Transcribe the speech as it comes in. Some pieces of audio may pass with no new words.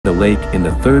the lake in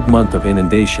the third month of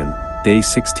inundation, day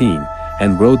 16,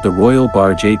 and rowed the royal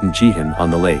barge Aten on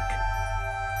the lake.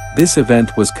 This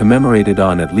event was commemorated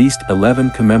on at least 11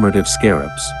 commemorative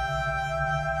scarabs.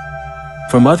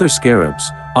 From other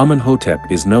scarabs,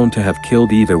 Amenhotep is known to have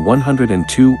killed either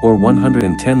 102 or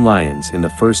 110 lions in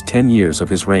the first 10 years of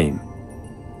his reign.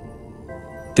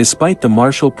 Despite the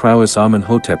martial prowess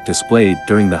Amenhotep displayed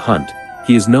during the hunt,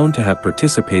 he is known to have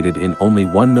participated in only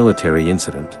one military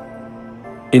incident.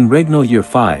 In regnal year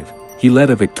 5, he led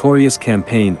a victorious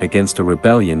campaign against a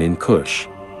rebellion in Kush.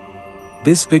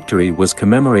 This victory was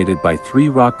commemorated by 3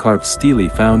 rock-carved stelae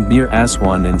found near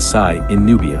Aswan and Sai in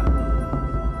Nubia.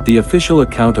 The official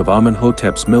account of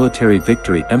Amenhotep's military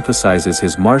victory emphasizes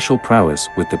his martial prowess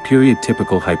with the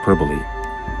period-typical hyperbole.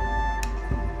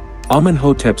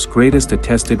 Amenhotep's greatest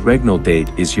attested regnal date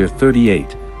is year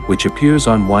 38, which appears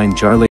on wine jar